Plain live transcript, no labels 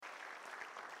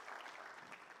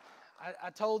I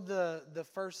told the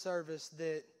first service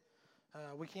that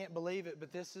we can't believe it,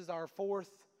 but this is our fourth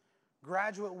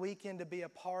graduate weekend to be a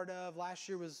part of. Last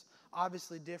year was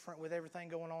obviously different with everything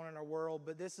going on in our world,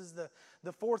 but this is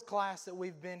the fourth class that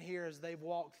we've been here as they've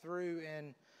walked through,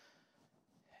 and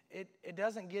it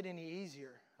doesn't get any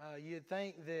easier. You'd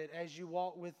think that as you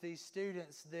walk with these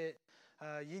students that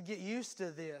you get used to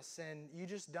this, and you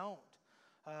just don't.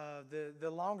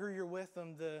 The longer you're with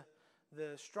them, the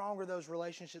stronger those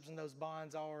relationships and those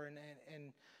bonds are,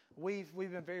 and we've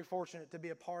been very fortunate to be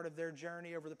a part of their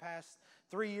journey over the past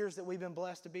 3 years that we've been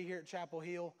blessed to be here at Chapel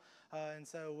Hill, and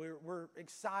so we're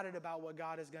excited about what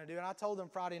God is going to do. And I told them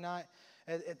Friday night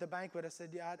at the banquet, I said,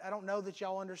 yeah, I don't know that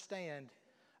y'all understand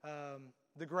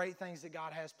the great things that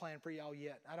God has planned for y'all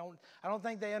yet. I don't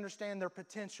think they understand their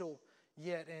potential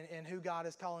yet and who God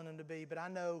is calling them to be, but I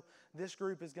know this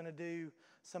group is going to do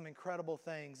some incredible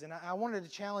things. And I wanted to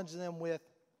challenge them with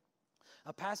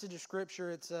a passage of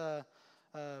Scripture. It's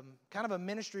kind of a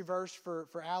ministry verse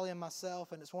for Allie and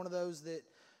myself, and it's one of those that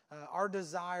our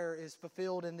desire is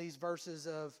fulfilled in these verses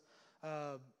of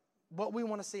what we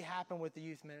want to see happen with the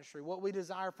youth ministry, what we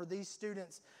desire for these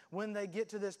students when they get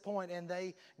to this point and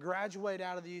they graduate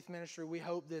out of the youth ministry. We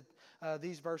hope that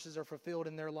these verses are fulfilled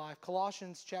in their life.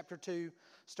 Colossians chapter 2,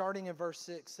 starting in verse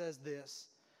 6, says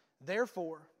this: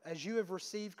 "Therefore, as you have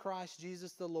received Christ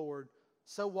Jesus the Lord,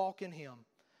 so walk in Him,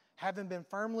 having been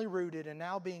firmly rooted and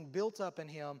now being built up in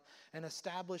Him and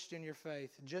established in your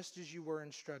faith, just as you were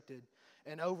instructed,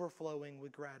 and overflowing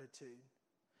with gratitude."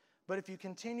 But if you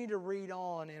continue to read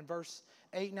on in verse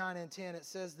 8, 9, and 10, it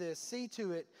says this: "See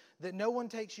to it that no one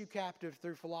takes you captive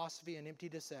through philosophy and empty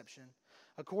deception,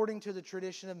 according to the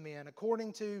tradition of men,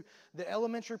 according to the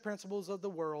elementary principles of the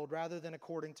world, rather than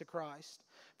according to Christ.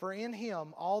 For in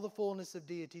Him all the fullness of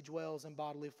deity dwells in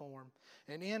bodily form,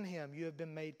 and in Him you have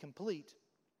been made complete,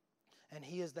 and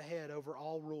He is the head over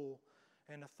all rule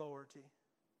and authority."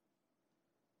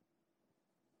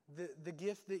 The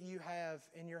gift that you have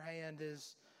in your hand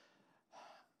is,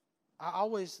 I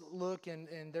always look,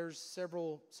 and there's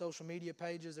several social media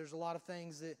pages. There's a lot of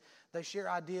things that they share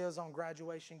ideas on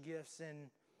graduation gifts, and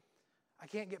I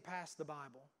can't get past the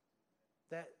Bible.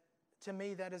 That, to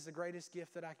me, that is the greatest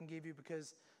gift that I can give you,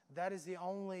 because that is the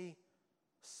only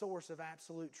source of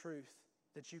absolute truth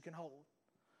that you can hold.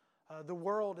 The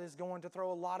world is going to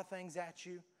throw a lot of things at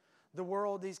you. The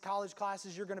world, these college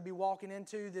classes you're going to be walking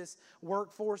into, this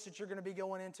workforce that you're going to be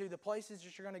going into, the places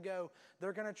that you're going to go,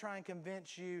 they're going to try and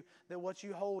convince you that what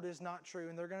you hold is not true.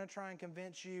 And they're going to try and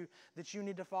convince you that you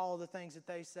need to follow the things that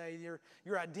they say.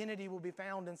 Your identity will be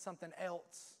found in something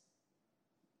else.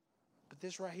 But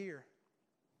this right here,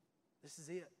 this is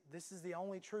it. This is the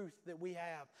only truth that we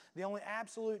have. The only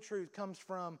absolute truth comes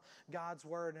from God's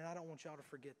Word, and I don't want y'all to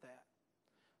forget that.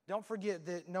 Don't forget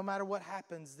that no matter what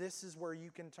happens, this is where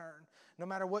you can turn. No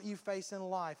matter what you face in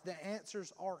life, the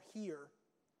answers are here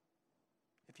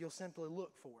if you'll simply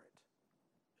look for it.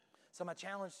 So my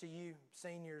challenge to you,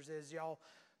 seniors, is y'all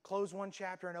close one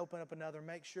chapter and open up another.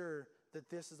 Make sure that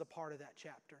this is a part of that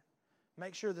chapter.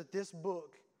 Make sure that this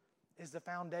book is the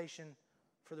foundation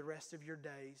for the rest of your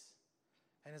days.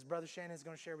 And as Brother Shannon is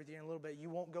going to share with you in a little bit,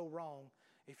 you won't go wrong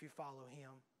if you follow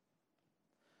him.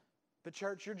 But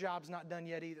church, your job's not done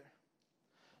yet either.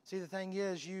 See, the thing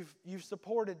is, you've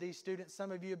supported these students.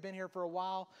 Some of you have been here for a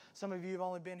while. Some of you have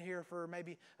only been here for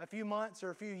maybe a few months or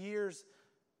a few years.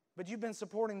 But you've been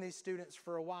supporting these students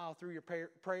for a while through your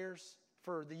prayers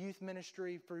for the youth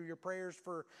ministry, for your prayers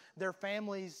for their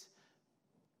families.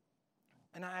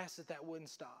 And I ask that that wouldn't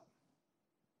stop.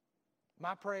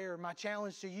 My prayer, my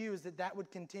challenge to you is that that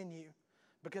would continue,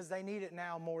 because they need it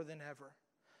now more than ever.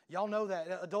 Y'all know that.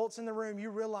 Adults in the room, you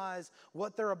realize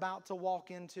what they're about to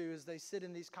walk into as they sit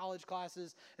in these college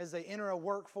classes, as they enter a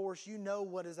workforce. You know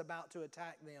what is about to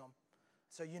attack them.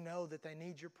 So you know that they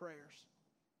need your prayers.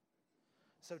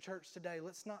 So church, today,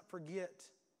 let's not forget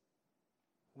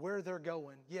where they're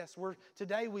going. Yes,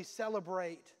 today we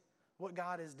celebrate what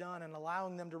God has done and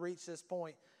allowing them to reach this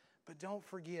point. But don't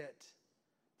forget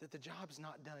that the job's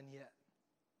not done yet.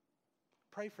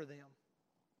 Pray for them.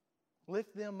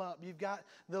 Lift them up. You've got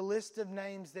the list of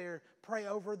names there. Pray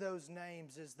over those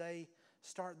names as they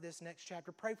start this next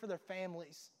chapter. Pray for their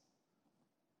families,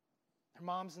 their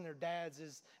moms and their dads,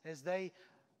 as they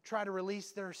try to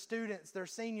release their students, their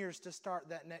seniors, to start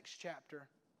that next chapter.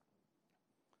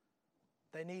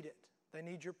 They need it. They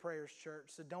need your prayers, church.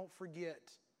 So don't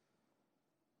forget.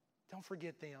 Don't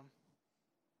forget them.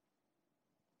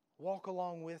 Walk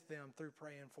along with them through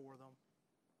praying for them.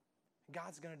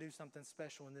 God's going to do something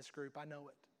special in this group. I know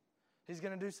it. He's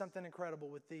going to do something incredible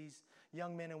with these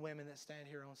young men and women that stand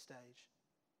here on stage.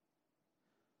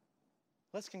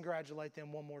 Let's congratulate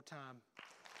them one more time.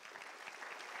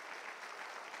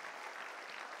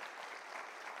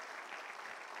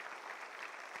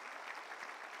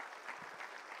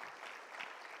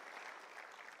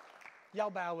 Y'all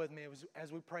bow with me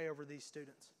as we pray over these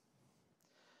students.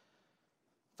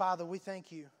 Father, we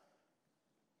thank you.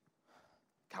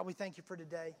 God, we thank you for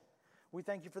today. We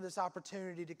thank you for this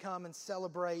opportunity to come and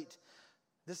celebrate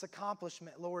this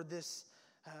accomplishment, Lord, this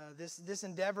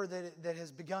endeavor that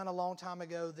has begun a long time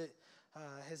ago that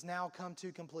has now come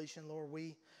to completion, Lord.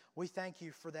 We thank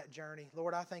you for that journey.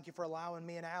 Lord, I thank you for allowing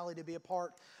me and Allie to be a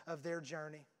part of their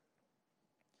journey.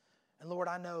 And Lord,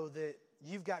 I know that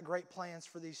you've got great plans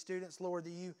for these students, Lord,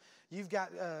 that you've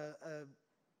got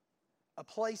a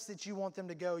place that you want them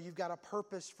to go. You've got a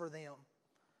purpose for them.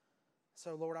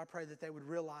 So, Lord, I pray that they would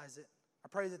realize it. I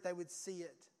pray that they would see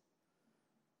it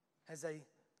as they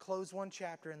close one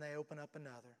chapter and they open up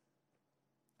another.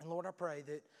 And, Lord, I pray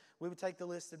that we would take the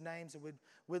list of names and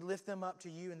would lift them up to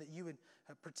you, and that you would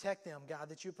protect them, God,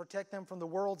 that you would protect them from the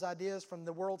world's ideas, from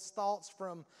the world's thoughts,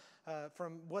 from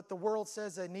what the world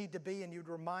says they need to be, and you'd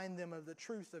remind them of the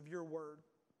truth of your word.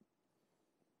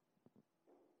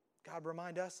 God,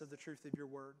 remind us of the truth of your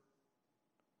word.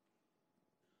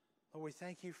 Lord, we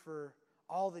thank you for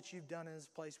all that you've done in this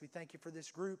place. We thank you for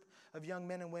this group of young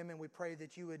men and women. We pray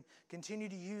that you would continue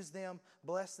to use them,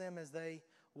 bless them as they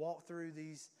walk through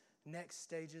these next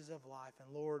stages of life.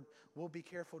 And Lord, we'll be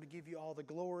careful to give you all the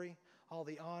glory, all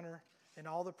the honor, and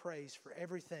all the praise for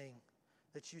everything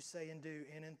that you say and do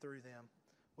in and through them.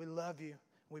 We love you.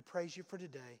 We praise you for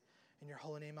today. In your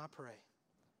holy name I pray.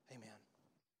 Amen.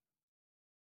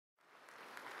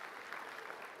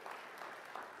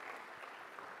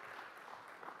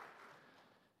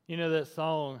 You know that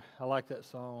song, I like that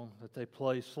song that they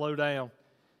play, Slow Down.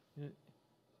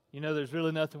 You know there's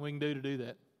really nothing we can do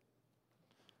that.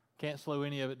 Can't slow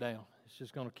any of it down. It's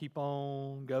just going to keep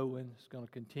on going. It's going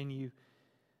to continue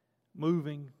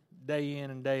moving day in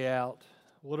and day out.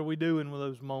 What are we doing with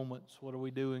those moments? What are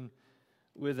we doing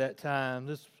with that time?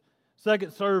 This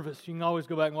second service, you can always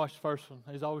go back and watch the first one.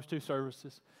 There's always two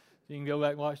services. You can go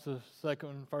back and watch the second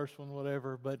one, first one,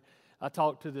 whatever. But I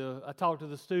talked to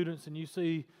the students, and you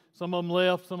see some of them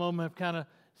left. Some of them have kind of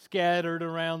scattered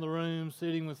around the room,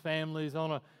 sitting with families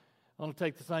on to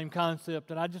take the same concept.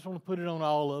 And I just want to put it on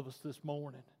all of us this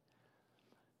morning,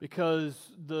 because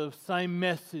the same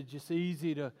message, it's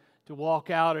easy to walk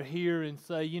out of here and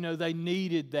say, you know, they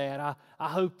needed that. I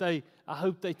hope they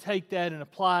take that and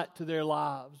apply it to their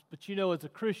lives. But you know, as a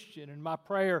Christian, and my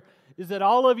prayer is that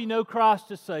all of you know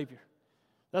Christ as Savior.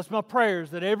 That's my prayer,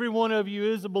 is that every one of you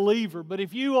is a believer. But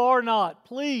if you are not,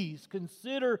 please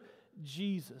consider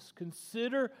Jesus.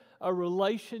 Consider a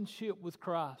relationship with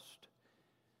Christ.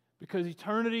 Because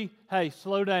eternity, hey,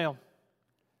 slow down.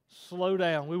 Slow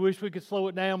down. We wish we could slow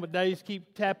it down, but days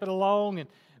keep tapping along, and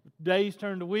days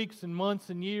turn to weeks and months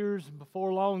and years. And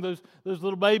before long, those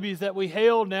little babies that we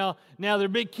held, now they're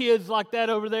big kids like that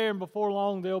over there, and before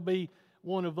long they'll be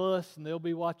one of us, and they'll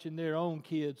be watching their own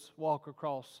kids walk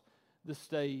across the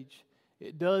stage.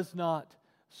 It does not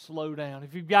slow down.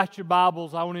 If you've got your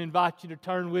Bibles, I want to invite you to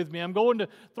turn with me. I'm going to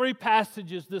 3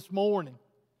 passages this morning.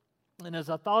 And as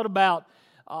I thought about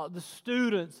the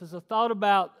students, as I thought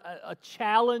about a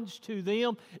challenge to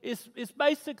them, it's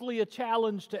basically a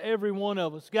challenge to every one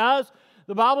of us. Guys,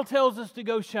 the Bible tells us to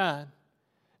go shine.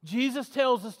 Jesus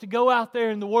tells us to go out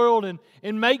there in the world and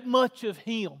make much of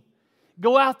Him.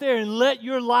 Go out there and let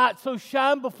your light so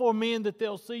shine before men that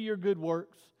they'll see your good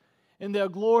works and they'll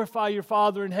glorify your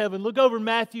Father in heaven. Look over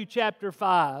Matthew chapter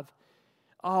 5.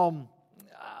 I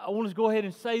want to go ahead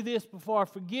and say this before I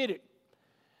forget it.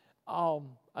 I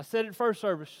said it first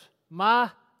service. My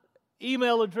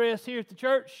email address here at the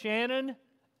church,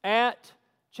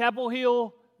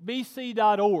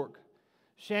 Shannon@chapelhillbc.org.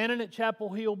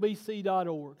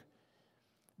 Shannon@chapelhillbc.org.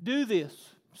 Do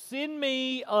this. Send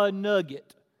me a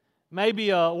nugget. Maybe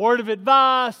a word of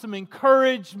advice, some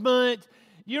encouragement.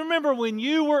 You remember when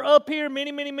you were up here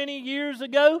many, many, many years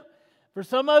ago? For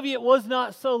some of you, it was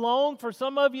not so long. For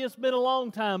some of you, it's been a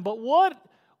long time. But what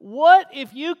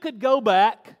if you could go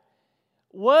back?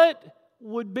 What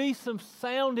would be some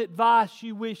sound advice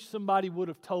you wish somebody would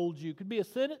have told you? Could be a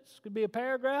sentence, could be a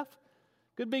paragraph,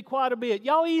 could be quite a bit.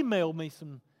 Y'all email me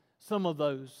some of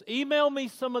those. Email me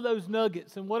some of those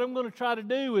nuggets. And what I'm going to try to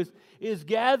do is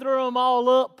gather them all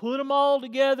up, put them all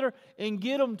together, and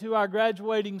get them to our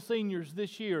graduating seniors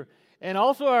this year. And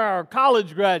also our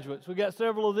college graduates. We got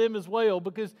several of them as well,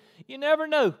 because you never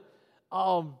know.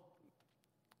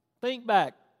 Think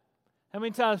back. How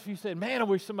many times have you said, man, I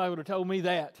wish somebody would have told me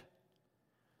that?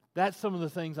 That's some of the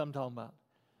things I'm talking about.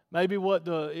 Maybe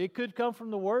it could come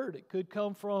from the Word. It could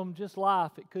come from just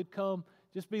life. It could come,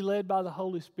 just be led by the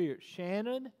Holy Spirit.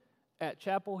 Shannon at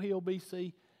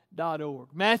chapelhillbc.org.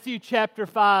 Matthew chapter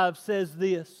 5 says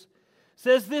this.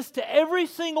 Says this to every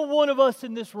single one of us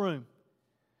in this room.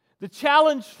 The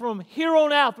challenge from here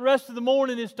on out, the rest of the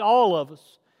morning, is to all of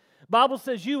us. The Bible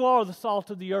says you are the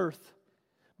salt of the earth.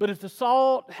 But if the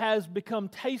salt has become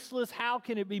tasteless, how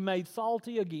can it be made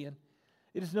salty again?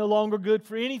 It is no longer good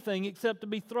for anything except to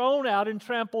be thrown out and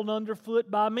trampled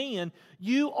underfoot by men.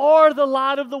 You are the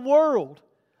light of the world.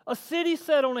 A city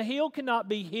set on a hill cannot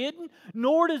be hidden,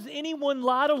 nor does anyone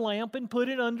light a lamp and put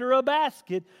it under a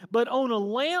basket, but on a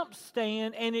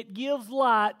lampstand, and it gives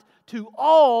light to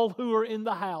all who are in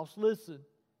the house. Listen,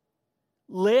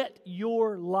 let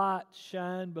your light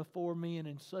shine before men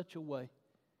in such a way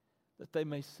that they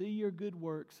may see your good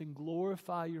works and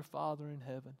glorify your Father in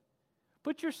heaven.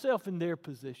 Put yourself in their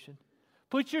position.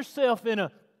 Put yourself in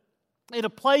a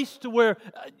place to where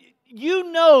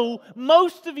you know,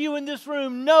 most of you in this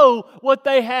room know what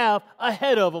they have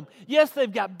ahead of them. Yes,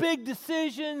 they've got big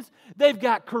decisions. They've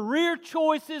got career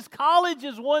choices. College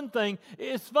is one thing.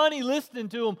 It's funny listening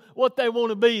to them, what they want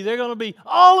to be. They're going to be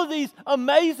all of these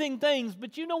amazing things.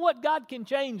 But you know what? God can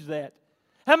change that.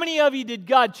 How many of you did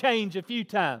God change a few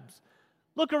times?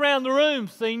 Look around the room,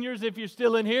 seniors, if you're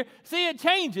still in here. See, it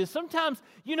changes. Sometimes,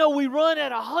 we run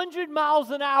at 100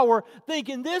 miles an hour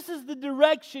thinking this is the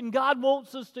direction God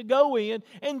wants us to go in,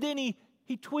 and then He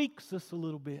tweaks us a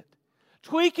little bit.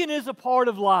 Tweaking is a part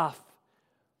of life.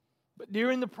 But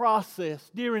during the process,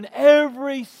 during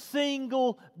every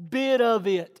single bit of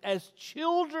it, as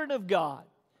children of God,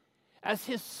 as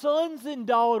His sons and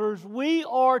daughters, we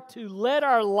are to let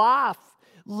our life,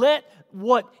 let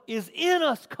what is in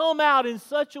us come out in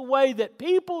such a way that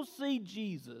people see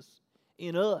Jesus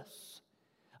in us.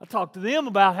 I talked to them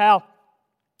about how,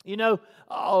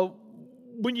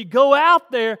 when you go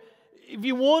out there, if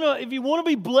you want to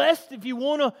be blessed, if you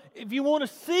want to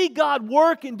see God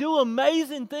work and do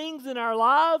amazing things in our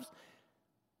lives,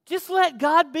 just let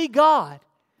God be God.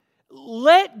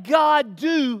 Let God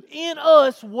do in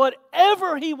us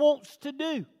whatever He wants to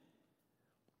do.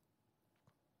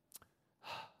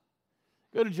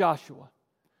 Go to Joshua.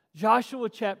 Joshua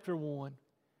chapter 1.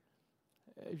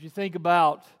 As you think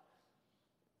about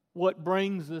what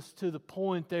brings us to the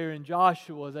point there in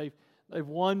Joshua, they've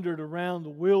wandered around the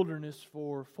wilderness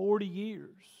for 40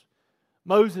 years.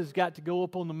 Moses got to go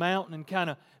up on the mountain and kind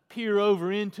of peer over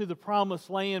into the promised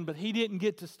land, but he didn't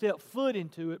get to step foot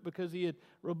into it because he had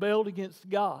rebelled against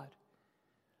God.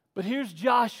 But here's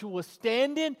Joshua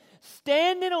standing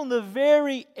on the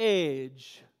very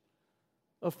edge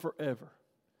of forever.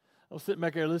 I was sitting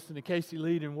back there listening to Casey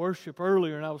lead in worship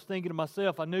earlier, and I was thinking to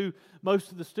myself, I knew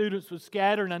most of the students would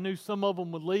scatter, and I knew some of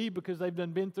them would leave because they've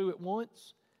been through it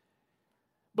once.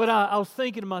 But I was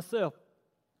thinking to myself,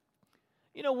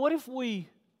 what if we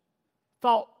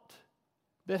thought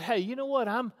that, hey, you know what,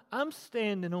 I'm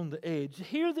standing on the edge.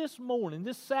 Here this morning,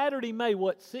 this Saturday, May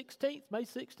 16th, May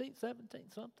 16th,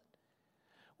 17th, something.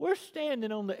 We're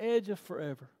standing on the edge of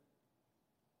forever.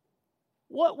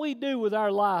 What we do with our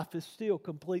life is still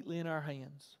completely in our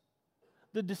hands.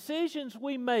 The decisions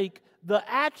we make, the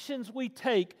actions we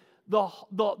take, the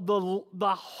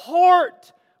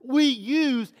heart we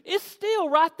use is still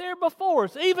right there before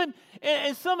us. Even,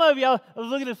 and some of you, I was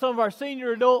looking at some of our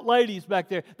senior adult ladies back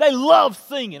there. They love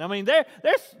singing. I mean,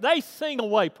 they sing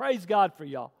away. Praise God for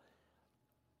y'all.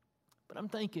 But I'm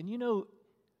thinking,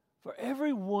 for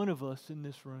every one of us in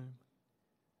this room,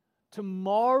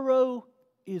 tomorrow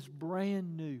is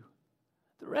brand new.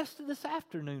 The rest of this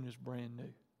afternoon is brand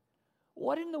new.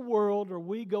 What in the world are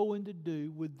we going to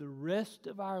do with the rest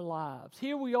of our lives?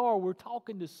 Here we are, we're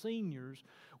talking to seniors.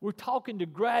 We're talking to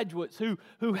graduates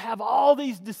who have all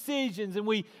these decisions, and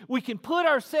we can put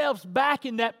ourselves back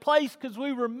in that place because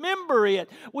we remember it.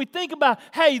 We think about,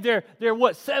 hey, they're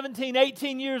 17,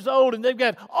 18 years old, and they've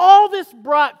got all this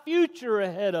bright future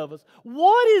ahead of us.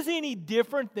 What is any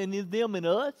different than them and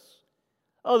us?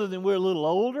 Other than we're a little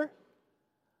older.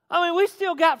 I mean, we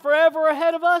still got forever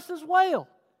ahead of us as well.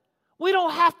 We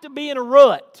don't have to be in a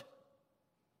rut.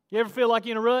 You ever feel like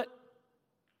you're in a rut?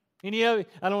 Any of you?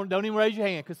 Don't even raise your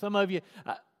hand because some of you,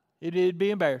 it'd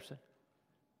be embarrassing.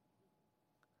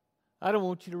 I don't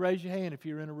want you to raise your hand if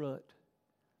you're in a rut.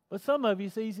 But some of you,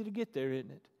 it's easy to get there, isn't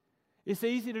it? It's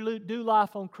easy to do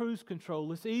life on cruise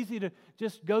control. It's easy to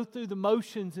just go through the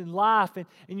motions in life,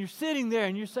 and you're sitting there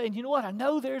and you're saying, you know what, I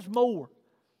know there's more.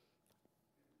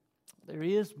 There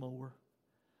is more.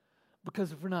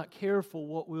 Because if we're not careful,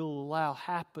 what we'll allow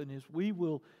happen is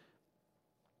the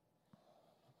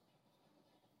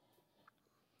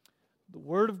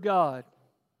Word of God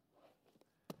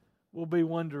will be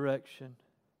one direction.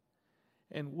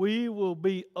 And we will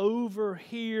be over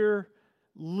here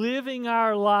living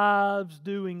our lives,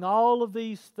 doing all of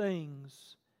these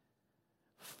things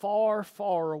far,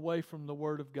 far away from the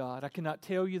Word of God. I cannot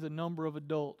tell you the number of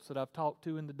adults that I've talked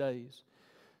to in the days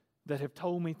that have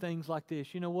told me things like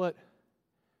this. You know what?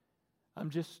 I'm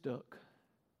just stuck.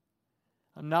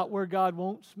 I'm not where God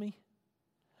wants me.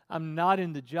 I'm not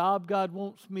in the job God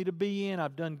wants me to be in.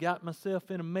 I've done got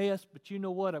myself in a mess, but you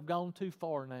know what? I've gone too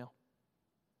far now.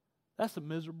 That's a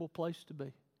miserable place to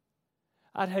be.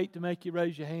 I'd hate to make you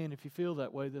raise your hand if you feel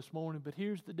that way this morning, but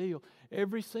here's the deal.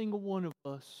 Every single one of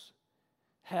us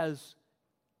has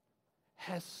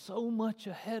so much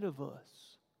ahead of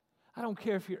us. I don't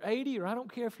care if you're 80 or I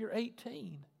don't care if you're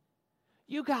 18.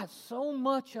 You got so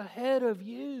much ahead of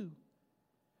you.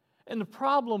 And the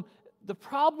problem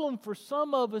for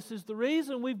some of us is the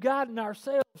reason we've gotten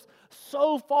ourselves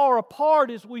so far apart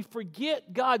is we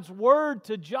forget God's word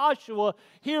to Joshua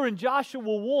here in Joshua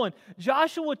 1.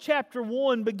 Joshua chapter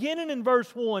 1, beginning in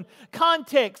verse 1.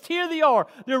 Context, here they are.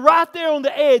 They're right there on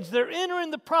the edge. They're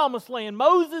entering the promised land.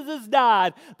 Moses has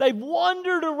died. They've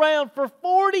wandered around for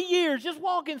 40 years, just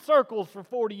walking circles for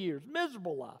 40 years.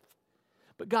 Miserable life.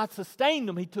 But God sustained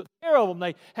them. He took care of them.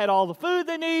 They had all the food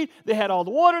they need. They had all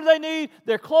the water they need.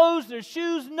 Their clothes, their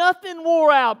shoes, nothing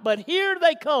wore out. But here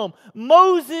they come.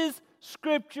 Moses,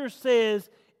 Scripture says,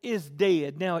 is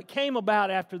dead. Now it came about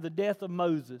after the death of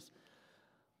Moses,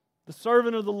 the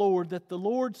servant of the Lord, that the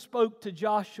Lord spoke to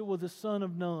Joshua the son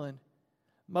of Nun,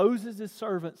 Moses'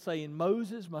 servant, saying,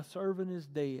 Moses, my servant, is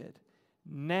dead.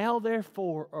 Now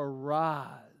therefore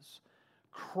arise.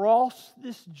 Cross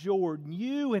this Jordan,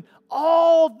 you and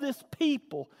all this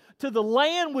people, to the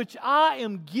land which I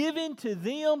am giving to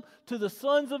them, to the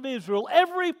sons of Israel.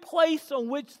 Every place on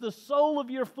which the sole of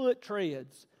your foot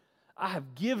treads, I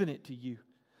have given it to you.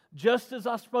 Just as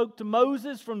I spoke to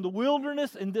Moses from the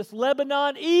wilderness in this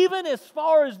Lebanon, even as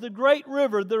far as the great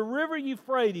river, the river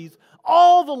Euphrates,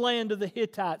 all the land of the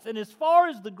Hittites, and as far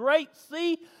as the great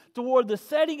sea, toward the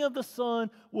setting of the sun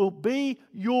will be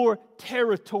your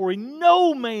territory.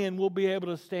 No man will be able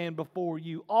to stand before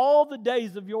you all the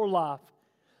days of your life.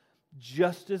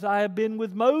 Just as I have been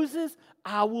with Moses,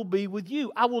 I will be with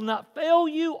you. I will not fail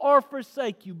you or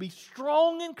forsake you. Be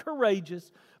strong and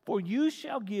courageous, for you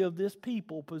shall give this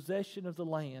people possession of the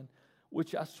land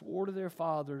which I swore to their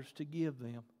fathers to give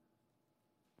them.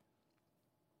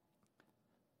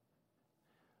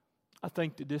 I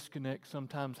think the disconnect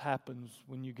sometimes happens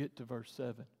when you get to verse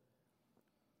 7.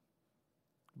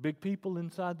 Big people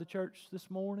inside the church this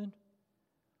morning,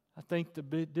 I think the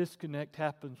big disconnect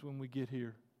happens when we get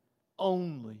here.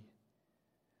 Only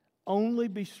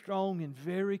be strong and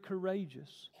very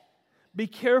courageous. Be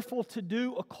careful to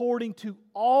do according to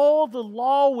all the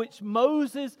law which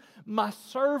Moses, my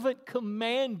servant,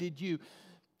 commanded you.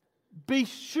 Be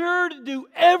sure to do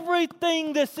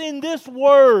everything that's in this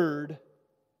word.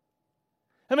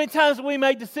 How many times do we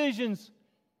make decisions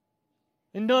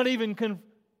and not even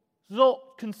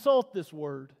consult this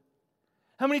word?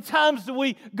 How many times do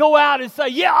we go out and say,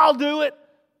 yeah, I'll do it.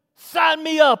 Sign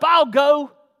me up. I'll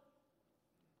go.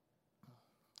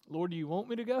 Lord, do you want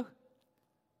me to go?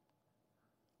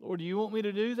 Lord, do you want me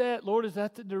to do that? Lord, is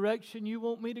that the direction you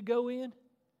want me to go in?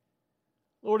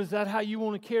 Lord, is that how you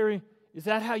want to carry? Is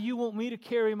that how you want me to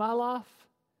carry my life?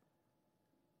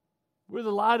 We're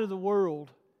the light of the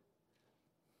world.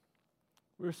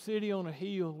 We're a city on a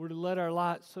hill. We're to let our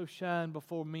light so shine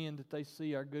before men that they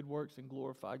see our good works and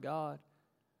glorify God.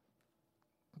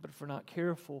 But if we're not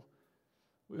careful,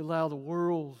 we allow the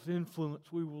world's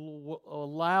influence. We will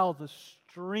allow the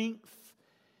strength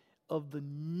of the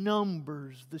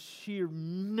numbers, the sheer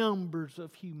numbers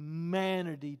of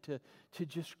humanity to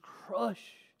just crush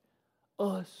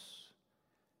us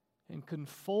and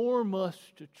conform us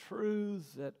to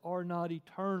truths that are not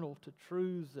eternal, to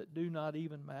truths that do not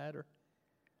even matter.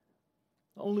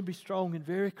 Only be strong and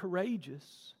very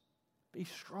courageous. Be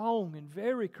strong and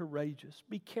very courageous.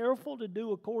 Be careful to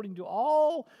do according to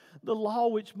all the law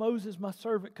which Moses, my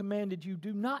servant, commanded you.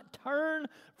 Do not turn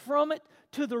from it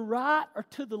to the right or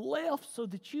to the left, so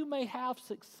that you may have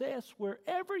success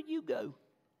wherever you go.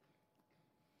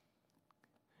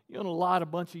 You want to light a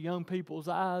bunch of young people's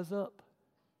eyes up?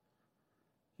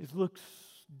 Just look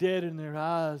dead in their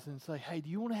eyes and say, hey, do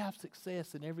you want to have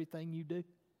success in everything you do?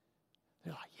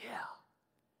 They're like, yeah.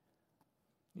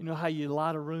 You know how you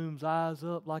light a room's eyes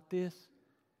up like this?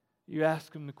 You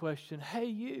ask them the question, hey,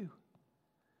 you,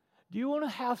 do you want to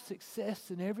have success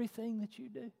in everything that you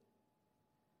do?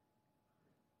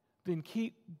 Then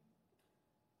keep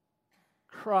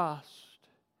Christ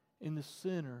in the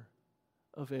center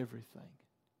of everything.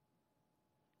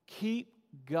 keep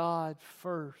God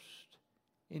first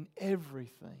in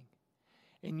everything.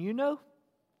 And you know,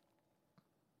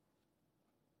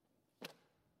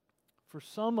 for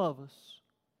some of us,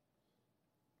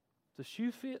 the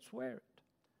shoe fits, wear it.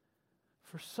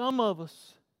 For some of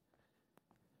us,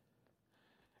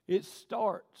 it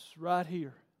starts right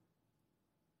here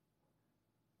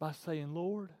by saying,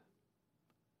 Lord,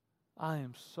 I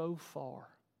am so far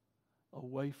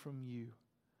away from you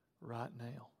right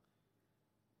now.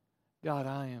 God,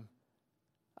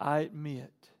 I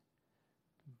admit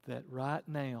that right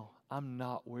now I'm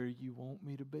not where you want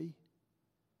me to be.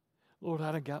 Lord,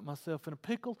 I done got myself in a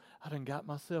pickle. I done got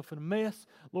myself in a mess.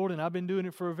 Lord, and I've been doing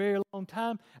it for a very long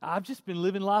time. I've just been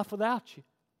living life without you.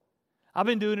 I've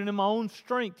been doing it in my own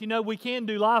strength. You know, we can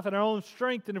do life in our own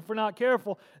strength, and if we're not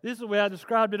careful, this is the way I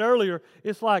described it earlier.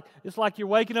 It's like you're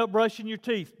waking up brushing your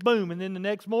teeth, boom, and then the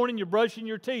next morning you're brushing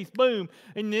your teeth, boom,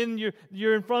 and then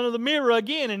you're in front of the mirror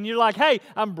again, and you're like, hey,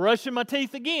 I'm brushing my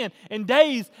teeth again. And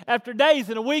days after days,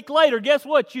 and a week later, guess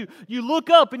what? You look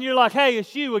up and you're like, hey,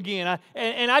 it's you again.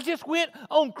 And I just went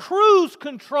on cruise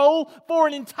control for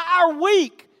an entire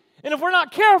week. And if we're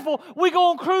not careful, we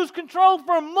go on cruise control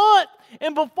for a month.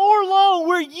 And before long,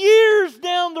 we're years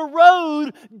down the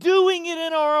road doing it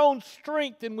in our own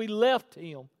strength, and we left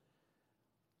Him.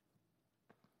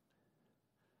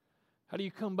 How do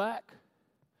you come back?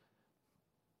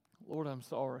 Lord, I'm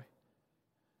sorry.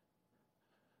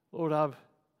 Lord, I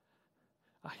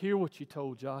hear what you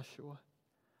told Joshua.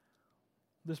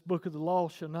 This book of the law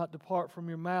shall not depart from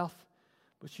your mouth,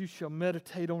 but you shall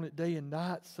meditate on it day and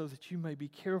night, so that you may be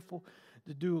careful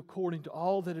to do according to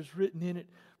all that is written in it.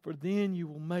 For then you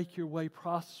will make your way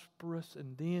prosperous,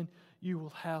 and then you will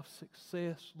have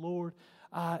success. Lord,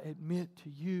 I admit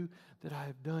to you that I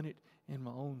have done it in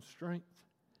my own strength.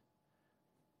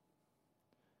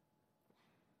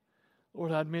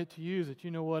 Lord, I admit to you that,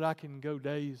 you know what, I can go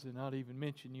days and not even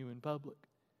mention you in public.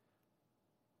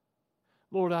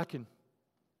 Lord, I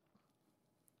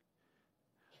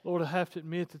have to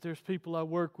admit that there's people I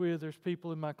work with, there's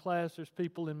people in my class, there's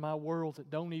people in my world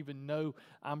that don't even know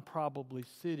I'm probably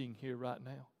sitting here right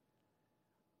now.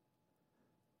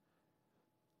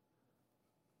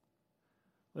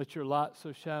 Let your light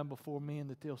so shine before men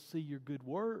that they'll see your good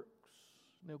works,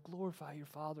 and they'll glorify your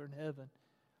Father in heaven.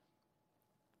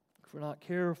 If we're not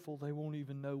careful, they won't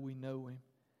even know we know Him.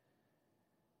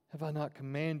 Have I not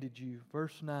commanded you?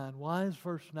 Verse 9. Why is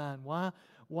verse 9? Why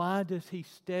does He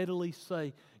steadily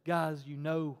say, guys, you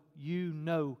know,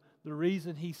 the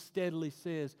reason He steadily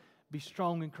says, be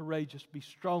strong and courageous, be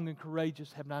strong and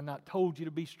courageous. Have I not told you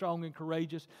to be strong and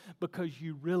courageous? Because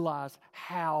you realize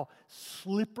how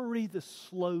slippery the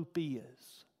slope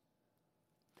is.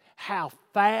 How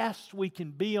fast we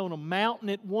can be on a mountain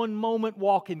at one moment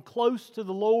walking close to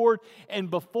the Lord,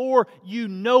 and before you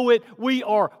know it, we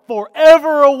are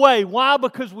forever away. Why?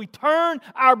 Because we turn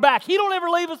our back. He don't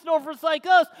ever leave us nor forsake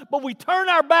us, but we turn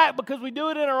our back because we do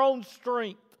it in our own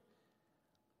strength.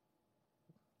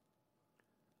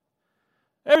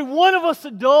 Every one of us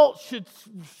adults should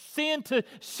send to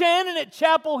Shannon at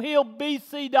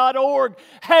chapelhillbc.org,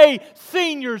 hey,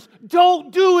 seniors,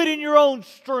 don't do it in your own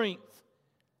strength.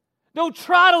 Don't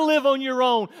try to live on your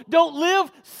own. Don't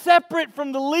live separate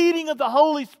from the leading of the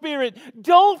Holy Spirit.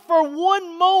 Don't for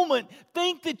one moment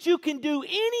think that you can do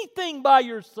anything by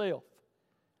yourself.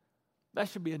 That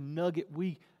should be a nugget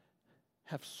we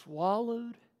have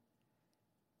swallowed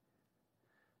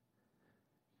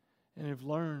and have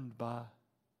learned by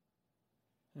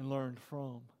and learned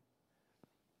from.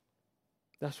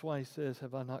 That's why He says,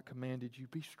 have I not commanded you?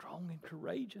 Be strong and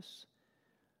courageous.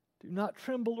 Do not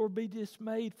tremble or be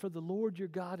dismayed, for the Lord your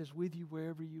God is with you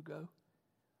wherever you go.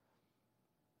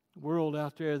 The world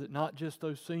out there that not just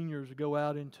those seniors go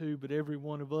out into, but every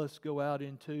one of us go out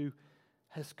into,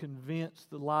 has convinced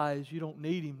the lie is you don't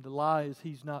need Him. The lie is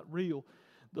He's not real.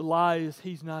 The lie is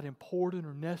He's not important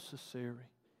or necessary.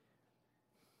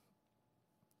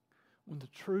 When the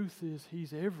truth is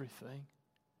He's everything.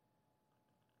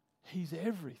 He's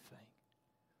everything.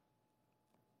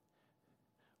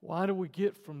 Why do we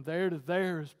get from there to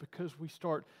there? Is because we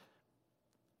start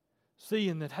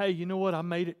seeing that, hey, you know what? I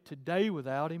made it today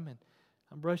without Him, and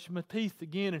I'm brushing my teeth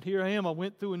again, and here I am. I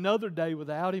went through another day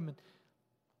without Him, and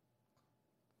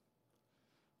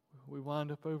we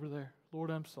wind up over there. Lord,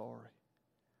 I'm sorry.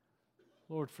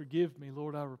 Lord, forgive me.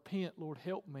 Lord, I repent. Lord,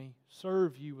 help me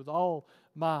serve You with all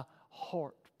my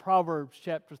heart. Proverbs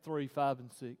chapter 3, 5,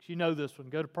 and 6. You know this one.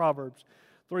 Go to Proverbs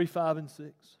 3, 5, and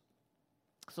 6.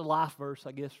 It's a life verse,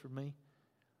 I guess, for me.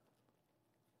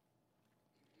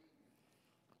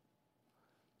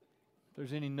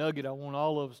 there's any nugget I want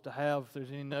all of us to have, if there's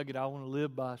any nugget I want to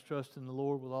live by, is trust in the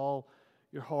Lord with all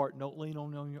your heart. Don't lean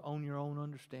on your own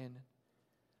understanding.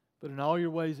 But in all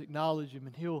your ways acknowledge Him,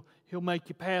 and He'll make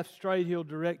your path straight. He'll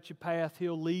direct your path.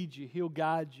 He'll lead you. He'll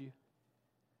guide you.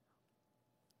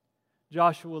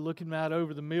 Joshua looking out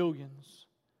over the millions,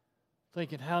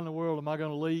 thinking, how in the world am I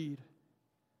going to lead?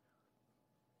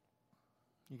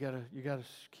 You gotta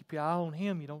keep your eye on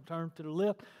Him. You don't turn to the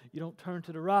left. You don't turn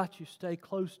to the right. You stay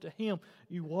close to Him.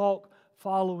 You walk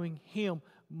following Him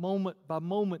moment by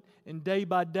moment and day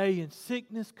by day. And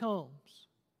sickness comes.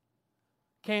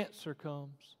 Cancer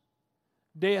comes.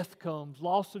 Death comes.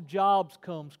 Loss of jobs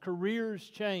comes. Careers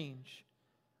change.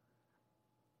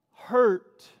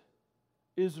 Hurt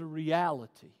is a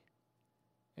reality.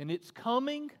 And it's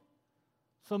coming.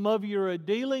 Some of you are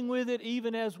dealing with it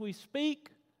even as we speak.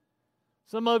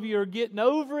 Some of you are getting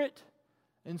over it.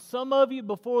 And some of you,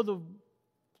 before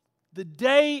the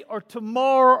day or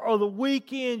tomorrow or the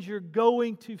weekend, you're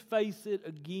going to face it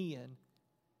again.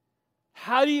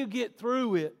 How do you get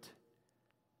through it?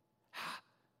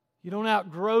 You don't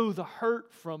outgrow the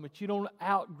hurt from it. You don't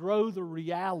outgrow the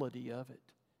reality of it.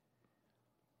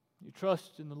 You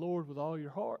trust in the Lord with all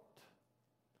your heart.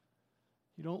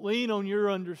 You don't lean on your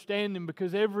understanding,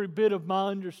 because every bit of my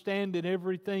understanding,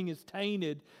 everything is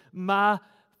tainted. My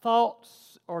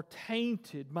thoughts are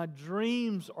tainted. My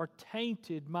dreams are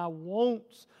tainted. My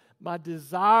wants, my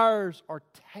desires are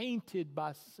tainted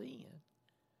by sin.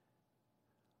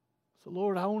 So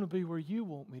Lord, I want to be where You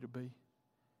want me to be.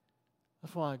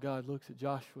 That's why God looks at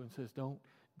Joshua and says,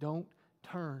 don't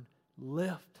turn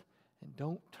left and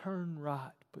don't turn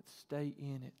right, but stay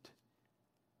in it.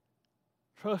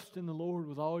 Trust in the Lord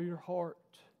with all your heart.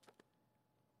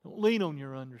 Don't lean on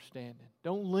your understanding.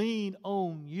 Don't lean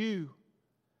on you.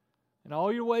 In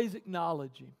all your ways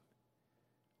acknowledge Him.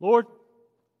 Lord,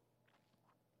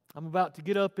 I'm about to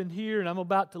get up in here and I'm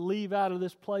about to leave out of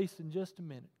this place in just a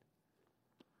minute.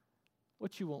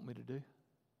 What You want me to do?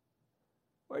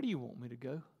 Where do You want me to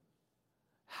go?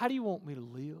 How do You want me to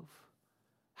live?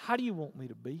 How do You want me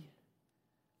to be?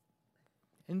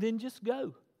 And then just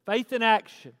go. Faith in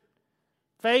action.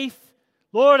 Faith,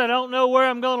 Lord, I don't know where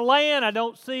I'm going to land. I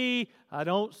don't see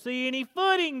any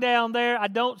footing down there. I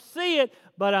don't see it,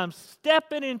 but I'm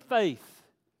stepping in faith.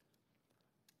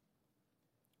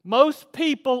 Most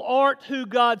people aren't who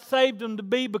God saved them to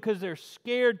be because they're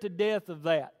scared to death of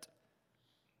that.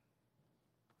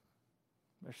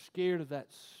 They're scared of that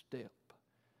step.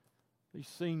 These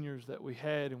seniors that we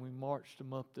had and we marched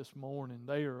them up this morning,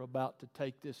 they are about to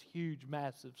take this huge,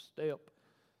 massive step.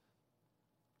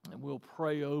 And we'll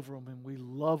pray over them and we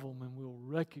love them and we'll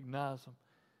recognize them.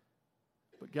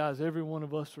 But guys, every one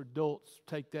of us adults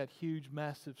take that huge,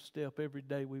 massive step every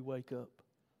day we wake up.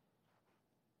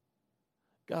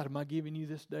 God, am I giving You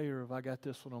this day, or have I got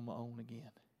this one on my own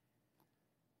again?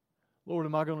 Lord,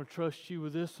 am I going to trust You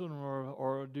with this one,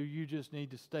 or do You just need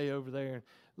to stay over there and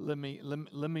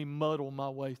let me muddle my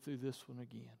way through this one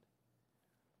again?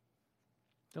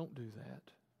 Don't do that.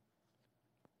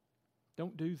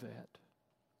 Don't do that.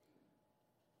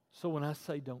 So when I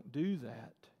say don't do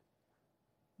that,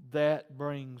 that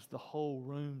brings the whole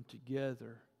room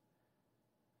together.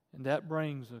 And that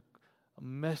brings a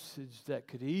message that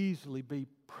could easily be,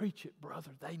 preach it,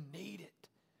 brother. They need it.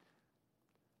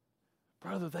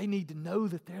 Brother, they need to know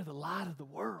that they're the light of the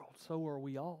world. So are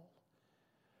we all.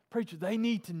 Preacher, they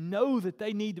need to know that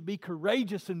they need to be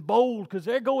courageous and bold, because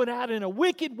they're going out in a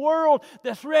wicked world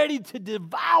that's ready to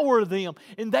devour them.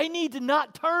 And they need to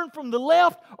not turn from the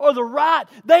left or the right.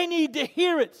 They need to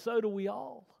hear it. So do we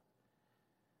all.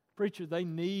 Preacher, they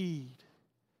need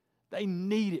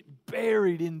it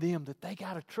buried in them that they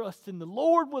got to trust in the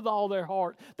Lord with all their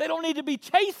heart. They don't need to be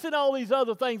chasing all these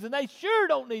other things, and they sure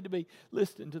don't need to be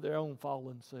listening to their own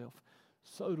fallen self.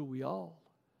 So do we all.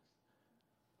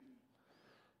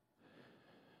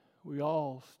 We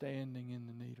all standing in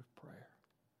the need of prayer.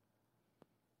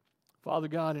 Father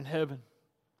God in heaven,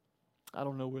 I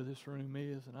don't know where this room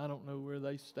is, and I don't know where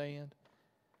they stand.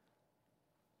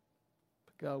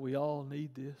 But God, we all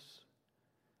need this.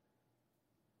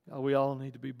 God, we all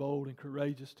need to be bold and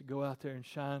courageous to go out there and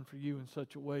shine for You in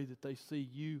such a way that they see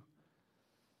You,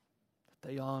 that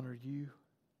they honor You.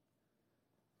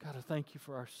 God, I thank You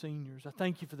for our seniors. I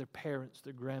thank You for their parents,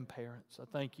 their grandparents. I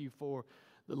thank You for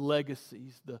the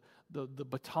legacies, the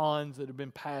batons that have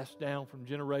been passed down from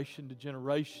generation to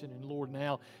generation. And Lord,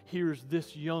 now here's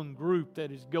this young group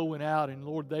that is going out, and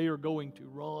Lord, they are going to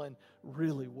run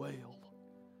really well.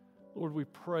 Lord, we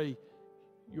pray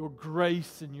Your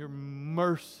grace and Your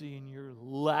mercy and Your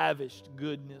lavished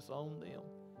goodness on them.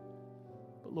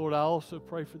 But Lord, I also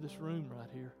pray for this room right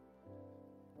here.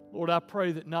 Lord, I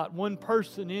pray that not one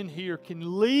person in here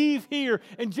can leave here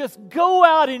and just go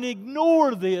out and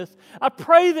ignore this. I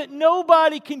pray that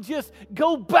nobody can just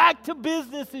go back to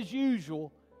business as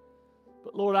usual.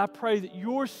 But Lord, I pray that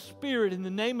your Spirit in the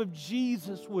name of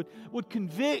Jesus would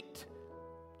convict.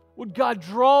 Would God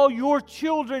draw your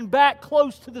children back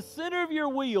close to the center of your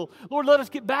will? Lord, let us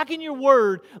get back in your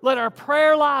word. Let our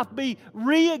prayer life be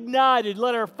reignited.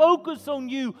 Let our focus on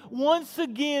you once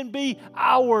again be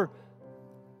our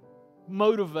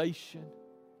motivation.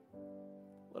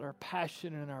 Let our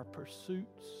passion and our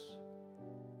pursuits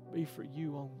be for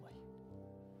you only.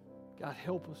 God,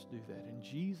 help us do that. In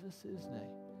Jesus'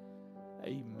 name,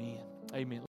 amen. Amen.